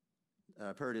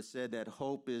 I've heard it said that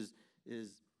hope is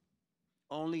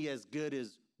only as good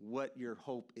as what your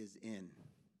hope is in.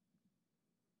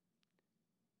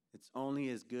 It's only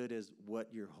as good as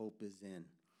what your hope is in.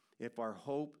 If our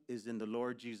hope is in the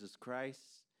Lord Jesus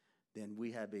Christ, then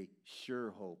we have a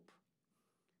sure hope.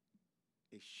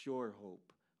 A sure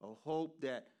hope. A hope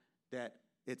that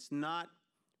it's not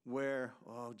where,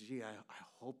 oh, gee, I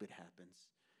hope it happens.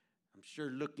 I'm sure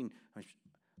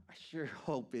I sure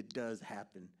hope it does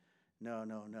happen. No,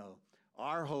 no, no.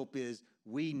 Our hope is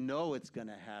we know it's going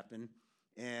to happen,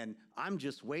 and I'm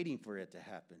just waiting for it to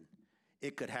happen.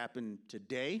 It could happen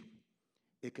today.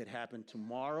 It could happen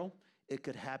tomorrow. It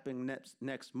could happen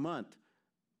next month.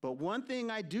 But one thing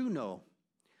I do know,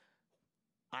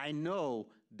 I know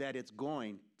that it's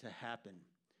going to happen.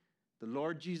 The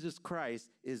Lord Jesus Christ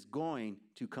is going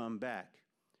to come back.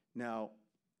 Now,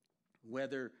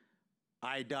 whether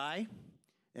I die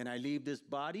and I leave this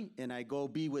body and I go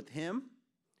be with him,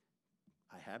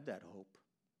 I have that hope.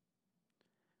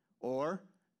 Or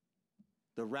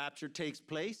the rapture takes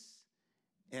place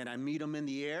and I meet him in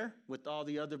the air with all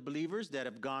the other believers that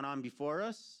have gone on before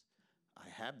us, I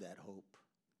have that hope.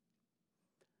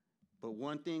 But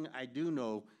one thing I do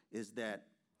know is that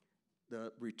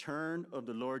the return of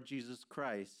the Lord Jesus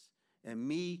Christ and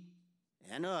me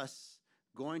and us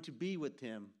going to be with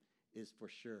him is for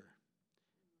sure.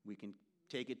 We can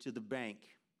take it to the bank.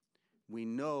 We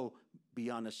know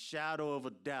beyond a shadow of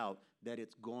a doubt that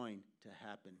it's going to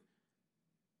happen.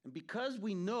 And because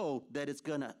we know that it's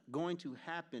going to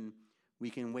happen, we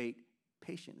can wait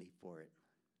patiently for it.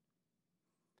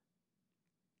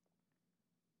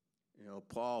 You know,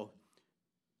 Paul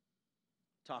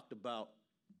talked about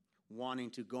wanting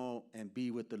to go and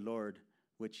be with the Lord,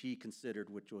 which he considered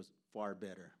which was far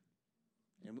better.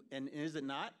 And is it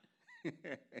not?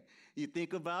 You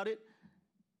think about it,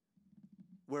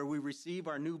 where we receive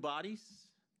our new bodies,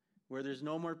 where there's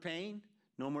no more pain,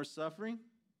 no more suffering,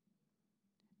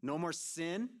 no more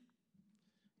sin.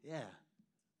 Yeah,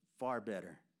 far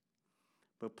better.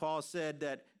 But Paul said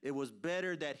that it was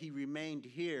better that he remained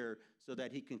here so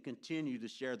that he can continue to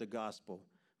share the gospel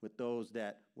with those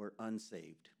that were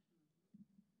unsaved.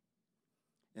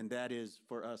 And that is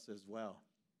for us as well.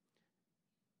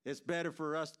 It's better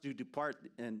for us to depart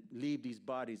and leave these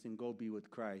bodies and go be with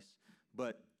Christ.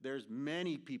 But there's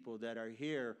many people that are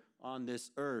here on this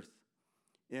earth,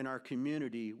 in our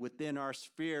community, within our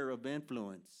sphere of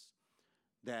influence,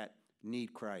 that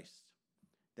need Christ,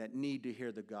 that need to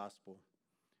hear the gospel,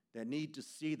 that need to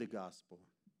see the gospel.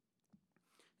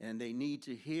 And they need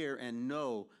to hear and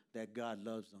know that God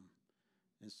loves them.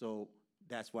 And so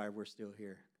that's why we're still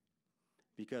here,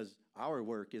 because our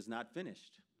work is not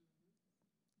finished.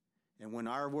 And when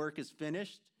our work is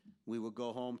finished, we will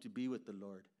go home to be with the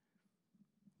Lord.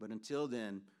 But until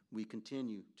then, we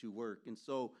continue to work. And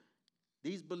so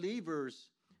these believers,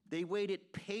 they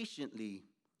waited patiently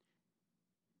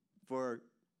for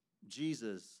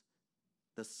Jesus,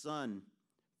 the Son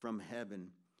from heaven.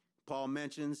 Paul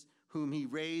mentions whom he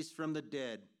raised from the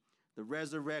dead, the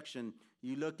resurrection.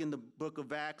 You look in the book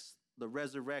of Acts, the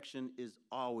resurrection is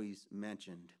always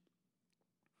mentioned.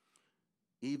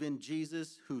 Even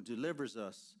Jesus, who delivers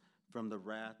us from the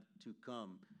wrath to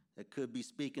come. That could be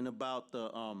speaking about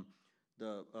the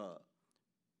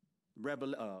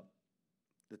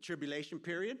tribulation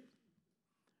period,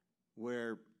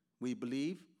 where we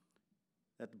believe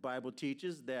that the Bible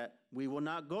teaches that we will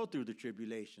not go through the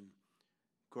tribulation.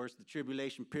 Of course, the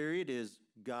tribulation period is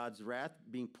God's wrath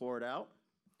being poured out.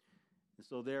 And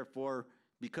so therefore,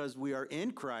 because we are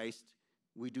in Christ,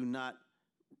 we do not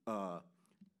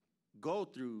go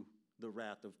through the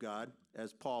wrath of God,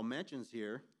 as Paul mentions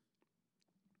here.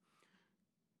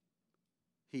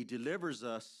 He delivers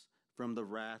us from the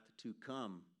wrath to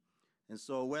come. And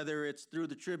so whether it's through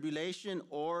the tribulation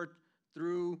or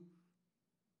through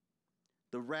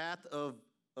the wrath of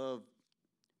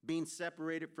being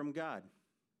separated from God,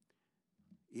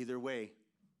 either way,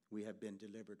 we have been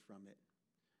delivered from it.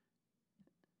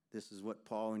 This is what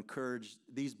Paul encouraged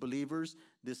these believers.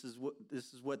 This is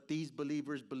what these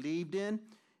believers believed in.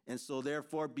 And so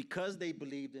therefore, because they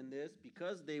believed in this,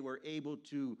 because they were able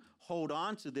to hold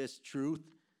on to this truth,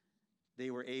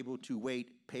 they were able to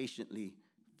wait patiently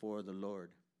for the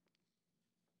Lord.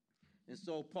 And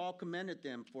so Paul commended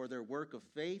them for their work of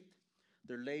faith,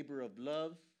 their labor of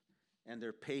love, and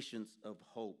their patience of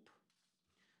hope.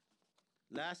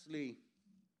 Lastly,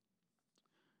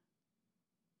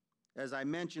 as I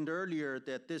mentioned earlier,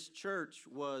 that this church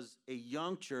was a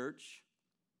young church,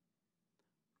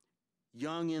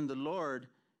 young in the Lord,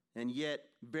 and yet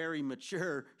very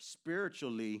mature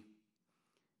spiritually.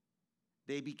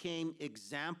 They became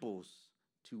examples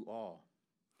to all.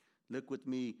 Look with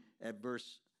me at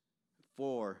verse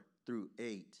 4 through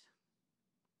 8.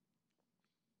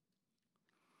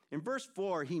 In verse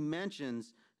 4, he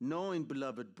mentions, knowing,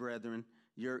 beloved brethren,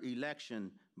 your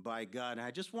election by God. And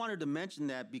I just wanted to mention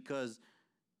that because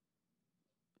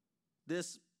the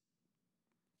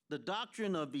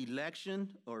doctrine of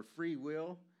election or free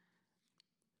will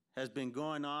has been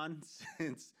going on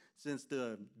since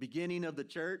the beginning of the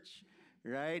church.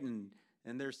 right? And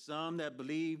there's some that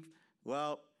believe,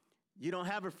 well, you don't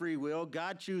have a free will.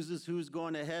 God chooses who's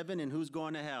going to heaven and who's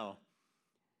going to hell.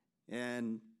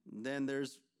 And then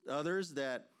there's others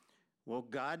that, well,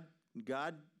 God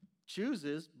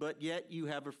chooses, but yet you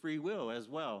have a free will as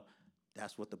well.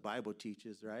 That's what the Bible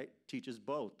teaches, right? Teaches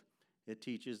both. It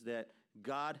teaches that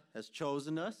God has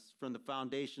chosen us from the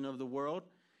foundation of the world,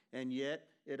 and yet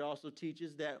it also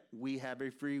teaches that we have a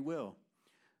free will.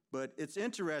 But it's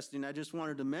interesting, I just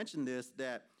wanted to mention this,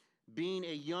 that being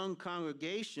a young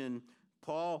congregation,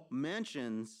 Paul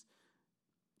mentions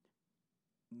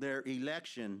their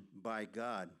election by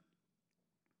God.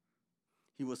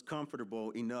 He was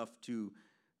comfortable enough to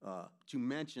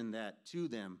mention that to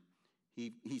them.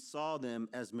 He saw them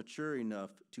as mature enough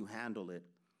to handle it.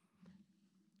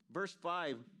 Verse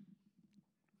 5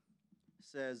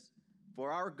 says,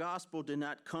 "For our gospel did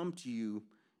not come to you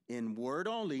in word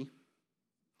only,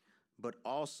 but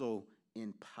also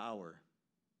in power,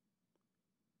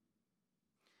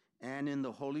 and in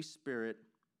the Holy Spirit,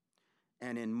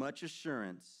 and in much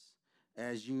assurance,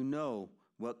 as you know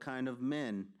what kind of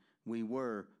men we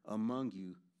were among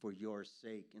you for your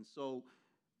sake." And so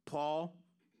Paul,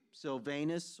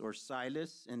 Silvanus, or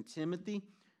Silas, and Timothy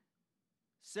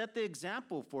set the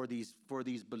example for these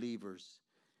believers.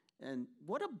 And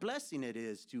what a blessing it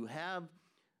is to have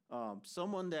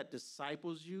someone that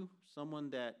disciples you, someone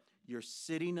that you're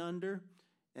sitting under,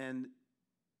 and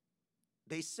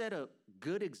they set a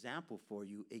good example for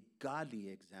you, a godly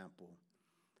example,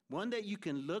 one that you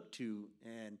can look to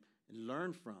and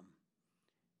learn from,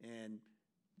 and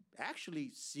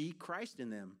actually see Christ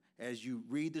in them. As you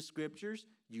read the scriptures,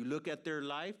 you look at their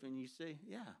life and you say,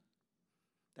 yeah,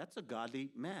 that's a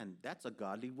godly man, that's a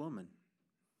godly woman,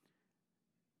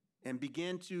 and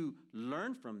begin to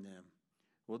learn from them.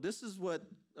 Well, this is what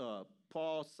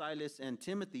Paul, Silas, and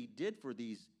Timothy did for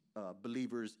these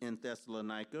believers in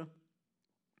Thessalonica.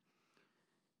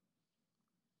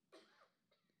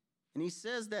 And he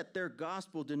says that their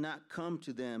gospel did not come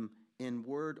to them in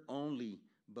word only,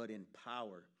 but in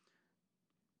power.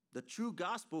 The true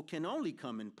gospel can only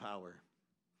come in power.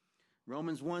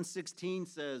 Romans 1:16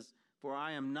 says, "For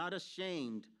I am not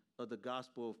ashamed of the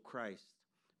gospel of Christ,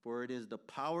 for it is the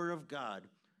power of God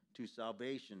to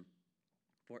salvation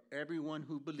for everyone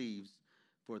who believes,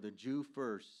 for the Jew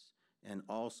first, and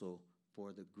also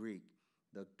for the Greek."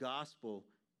 The gospel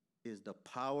is the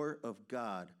power of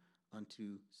God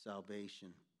unto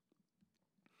salvation.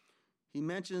 He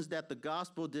mentions that the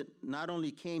gospel not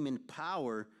only came in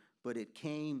power, but it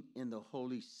came in the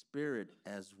Holy Spirit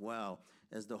as well.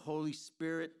 As the Holy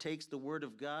Spirit takes the word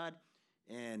of God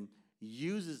and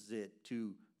uses it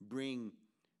to bring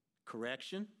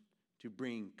correction, to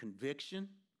bring conviction,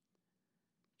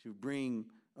 to bring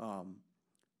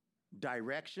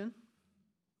direction,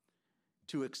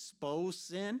 to expose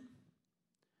sin,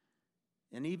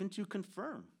 and even to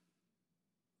confirm.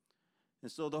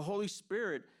 And so the Holy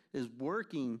Spirit is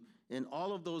working in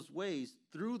all of those ways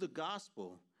through the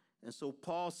gospel. And so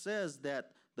Paul says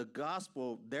that the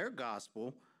gospel, their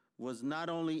gospel, was not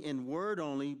only in word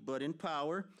only, but in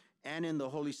power and in the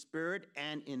Holy Spirit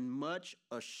and in much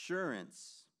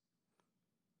assurance.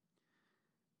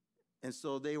 And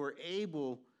so they were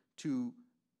able to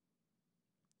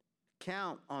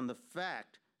count on the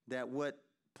fact that what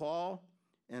Paul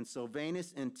and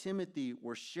Silvanus and Timothy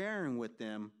were sharing with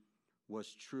them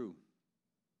was true.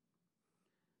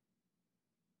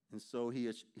 And so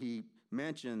he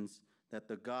mentions that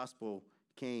the gospel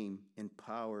came in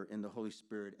power in the Holy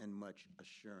Spirit and much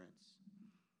assurance.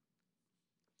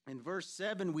 In verse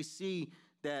 7, we see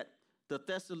that the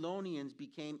Thessalonians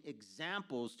became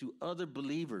examples to other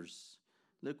believers.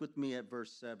 Look with me at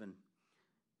verse 7.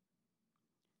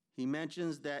 He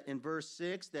mentions that in verse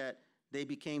 6 that they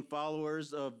became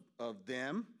followers of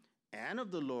them and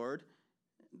of the Lord.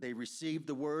 They received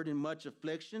the word in much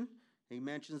affliction. He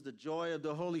mentions the joy of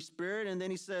the Holy Spirit, and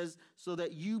then he says, so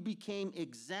that you became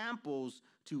examples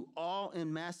to all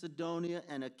in Macedonia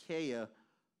and Achaia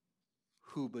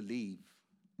who believe.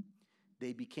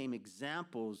 They became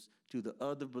examples to the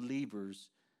other believers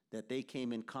that they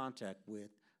came in contact with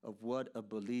of what a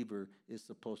believer is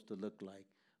supposed to look like,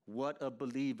 what a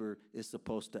believer is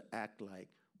supposed to act like,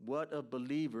 what a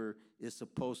believer is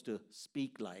supposed to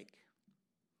speak like,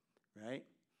 right?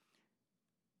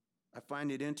 I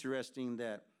find it interesting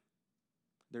that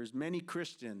there's many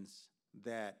Christians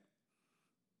that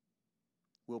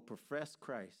will profess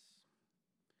Christ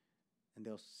and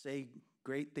they'll say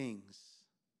great things,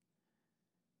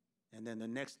 and then the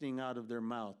next thing out of their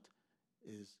mouth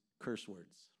is curse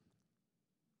words.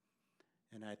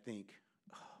 And I think,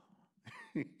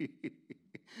 oh,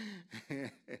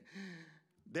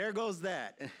 There goes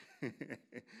that.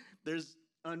 There's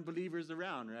unbelievers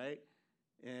around, right?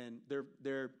 And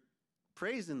they're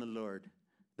praising the Lord.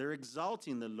 They're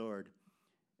exalting the Lord.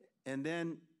 And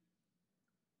then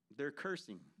they're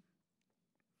cursing.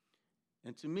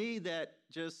 And to me, that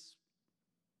just,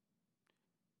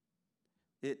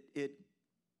 it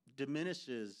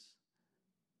diminishes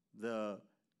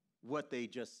what they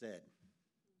just said.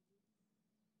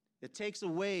 It takes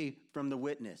away from the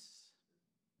witness.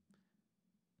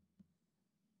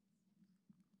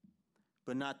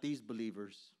 But not these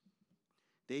believers.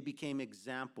 They became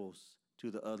examples to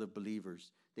the other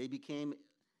believers. They became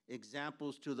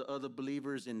examples to the other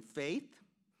believers in faith,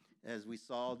 as we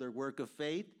saw their work of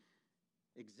faith,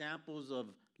 examples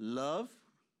of love,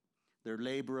 their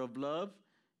labor of love,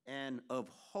 and of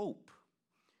hope,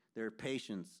 their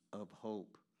patience of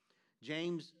hope.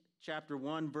 James chapter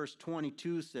 1, verse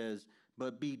 22 says,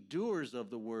 "But be doers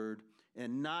of the word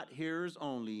and not hearers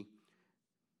only,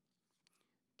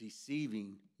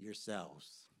 deceiving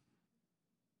yourselves."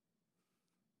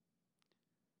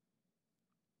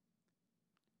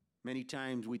 Many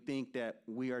times we think that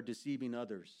we are deceiving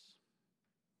others,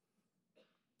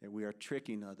 that we are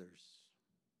tricking others.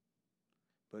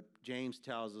 But James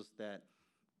tells us that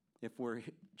if we're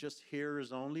just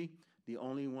hearers only, the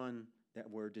only one that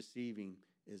we're deceiving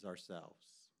is ourselves.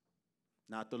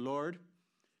 Not the Lord,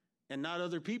 and not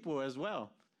other people as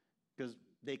well, because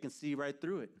they can see right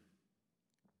through it.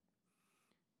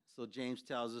 So James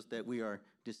tells us that we are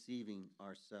deceiving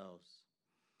ourselves.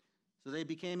 So they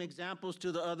became examples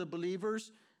to the other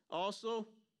believers. Also,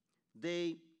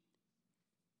 they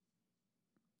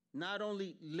not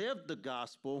only lived the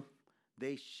gospel,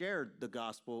 they shared the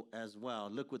gospel as well.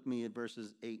 Look with me at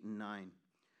verses 8 and 9.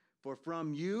 "For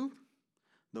from you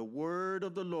the word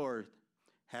of the Lord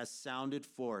has sounded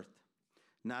forth,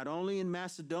 not only in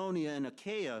Macedonia and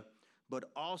Achaia,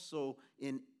 but also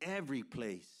in every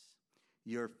place.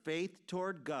 Your faith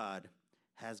toward God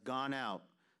has gone out,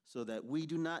 so that we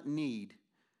do not need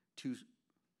to,"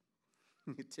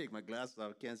 take my glasses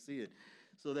off, can't see it,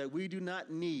 "so that we do not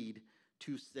need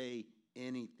to say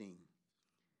anything."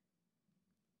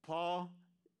 Paul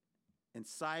and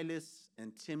Silas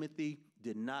and Timothy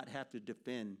did not have to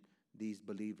defend these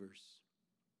believers.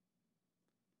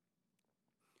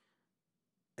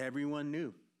 Everyone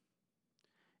knew.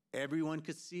 Everyone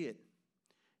could see it.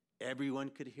 Everyone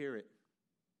could hear it.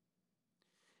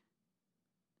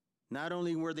 Not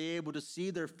only were they able to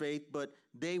see their faith, but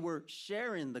they were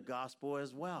sharing the gospel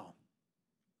as well.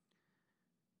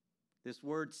 This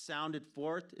word "sounded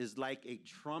forth" is like a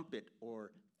trumpet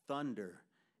or thunder.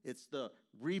 It's the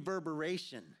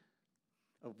reverberation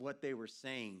of what they were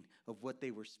saying, of what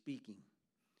they were speaking.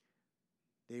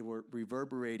 They were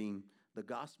reverberating the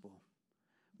gospel,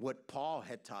 what Paul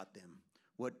had taught them,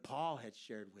 what Paul had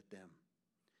shared with them.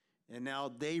 And now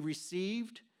they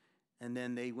received, and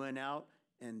then they went out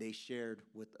and they shared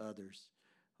with others.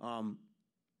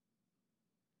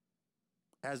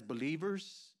 As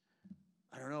believers,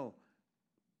 I don't know,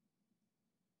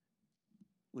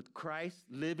 with Christ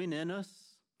living in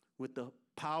us, with the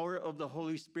power of the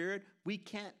Holy Spirit, we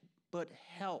can't but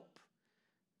help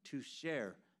to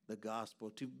share the gospel,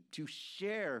 to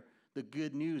share the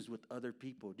good news with other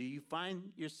people. Do you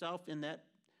find yourself in that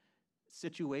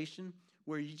situation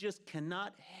where you just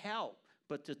cannot help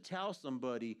but to tell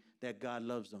somebody that God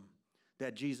loves them,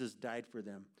 that Jesus died for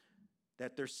them,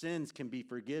 that their sins can be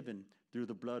forgiven through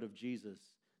the blood of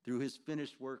Jesus, through his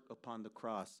finished work upon the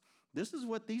cross? This is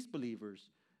what these believers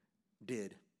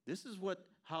did. This is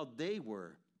how they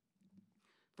were.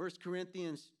 1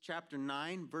 Corinthians chapter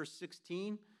 9, verse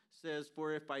 16 says,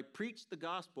 "For if I preach the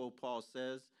gospel," Paul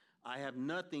says, "I have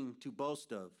nothing to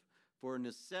boast of, for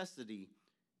necessity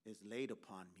is laid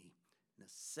upon me."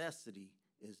 Necessity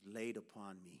is laid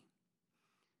upon me.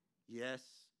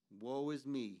 Yes, woe is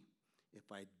me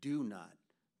if I do not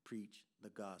preach the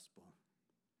gospel.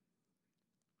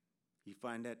 You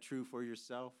find that true for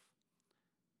yourself?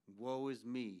 Woe is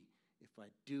me if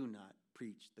I do not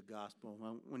preach the gospel.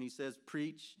 When he says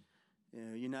preach,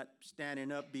 you're not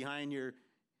standing up behind your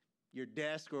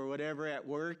desk or whatever at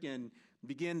work and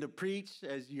begin to preach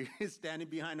as you're standing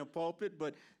behind a pulpit,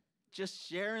 but just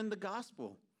sharing the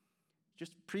gospel,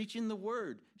 just preaching the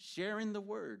word, sharing the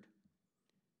word.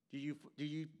 Do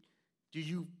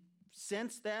you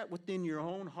sense that within your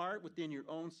own heart, within your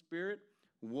own spirit?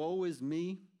 Woe is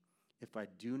me if I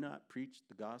do not preach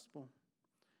the gospel,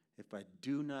 if I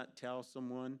do not tell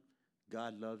someone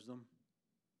God loves them.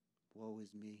 Woe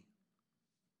is me.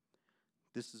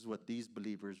 This is what these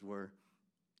believers were.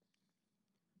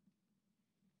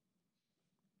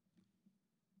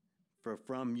 For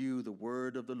from you the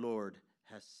word of the Lord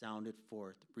has sounded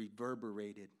forth,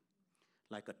 reverberated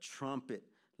like a trumpet,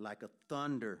 like a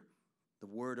thunder. The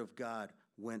word of God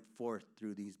went forth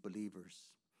through these believers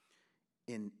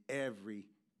in every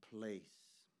place.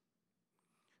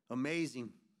 Amazing.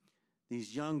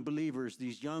 These young believers,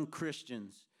 these young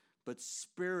Christians, but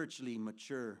spiritually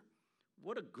mature.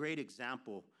 What a great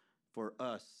example for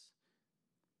us.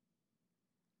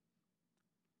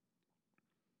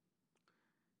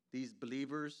 These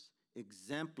believers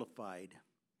exemplified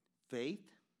faith.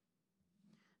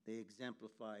 They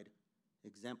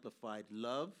exemplified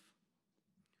love,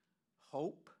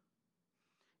 hope,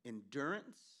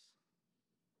 endurance,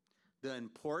 the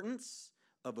importance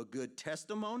of a good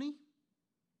testimony,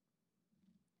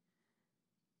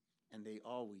 and they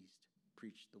always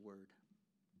preached the word.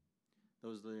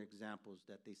 Those are the examples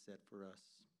that they set for us.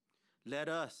 Let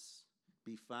us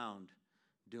be found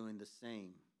doing the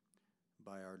same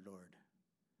by our Lord.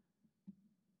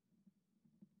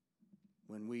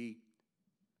 When we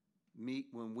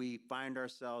find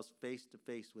ourselves face to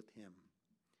face with him,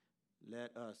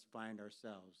 let us find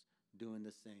ourselves doing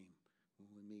the same when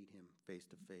we meet him face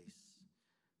to face.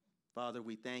 Father,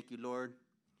 we thank you, Lord,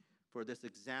 for this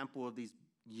example of these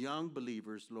young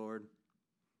believers, Lord,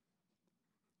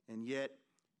 and yet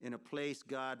in a place,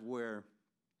 God, where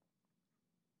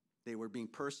they were being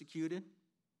persecuted,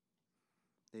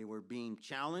 they were being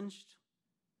challenged,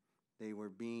 they were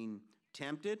being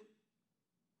tempted,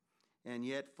 and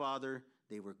yet, Father,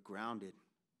 they were grounded.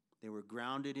 They were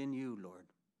grounded in you, Lord.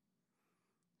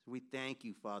 So we thank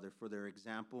you, Father, for their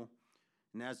example.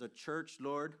 And as a church,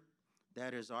 Lord,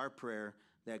 that is our prayer,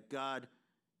 that God,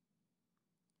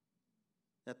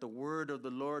 that the word of the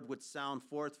Lord would sound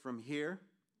forth from here,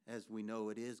 as we know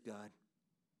it is, God.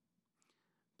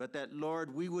 But that,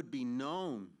 Lord, we would be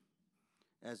known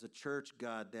as a church,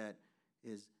 God, that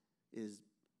is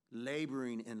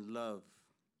laboring in love.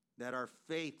 That our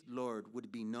faith, Lord,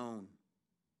 would be known.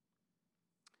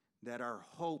 That our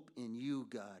hope in you,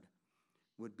 God,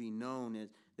 would be known, as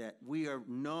that we are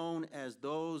known as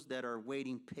those that are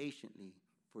waiting patiently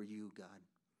for you, God.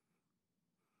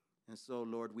 And so,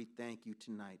 Lord, we thank you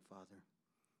tonight, Father.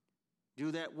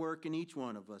 Do that work in each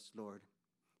one of us, Lord,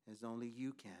 as only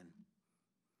you can.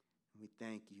 And we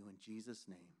thank you in Jesus'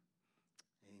 name.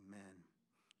 Amen.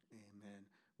 Amen.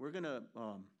 We're going to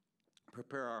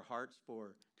prepare our hearts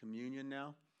for communion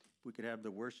now. If we could have the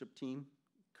worship team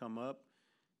come up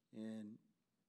and